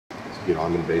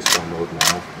I'm in baseball mode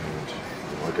now,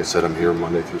 and like I said, I'm here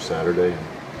Monday through Saturday,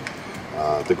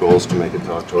 and the goal is to make it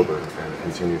to October and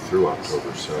continue through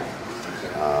October. So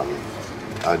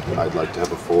I'd like to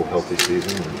have a full, healthy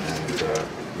season, and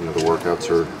the workouts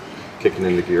are kicking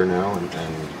into gear now, and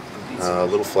a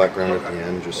little flat ground at the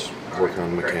end, just working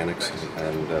on mechanics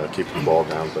and keeping the ball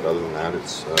down. But other than that,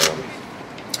 it's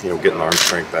getting arm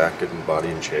strength back, getting the body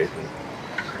in shape, and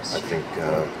I think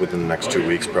within the next 2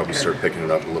 weeks probably start picking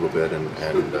it up a little bit. And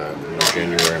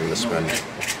January I'm going to spend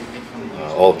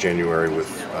all of January with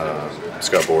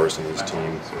Scott Boras and his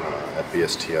team at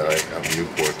BSTI out in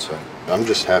Newport. So I'm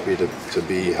just happy to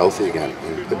be healthy again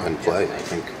and play. I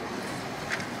think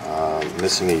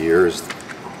missing a year is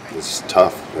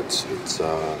tough. It's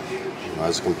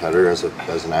as a competitor, as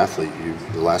an athlete,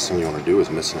 the last thing you want to do is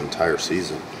miss an entire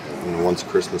season. Once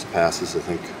Christmas passes, I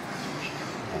think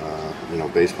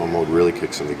baseball mode really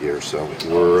kicks into gear. So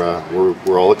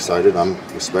we're all excited. I'm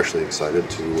especially excited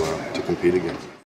to compete again.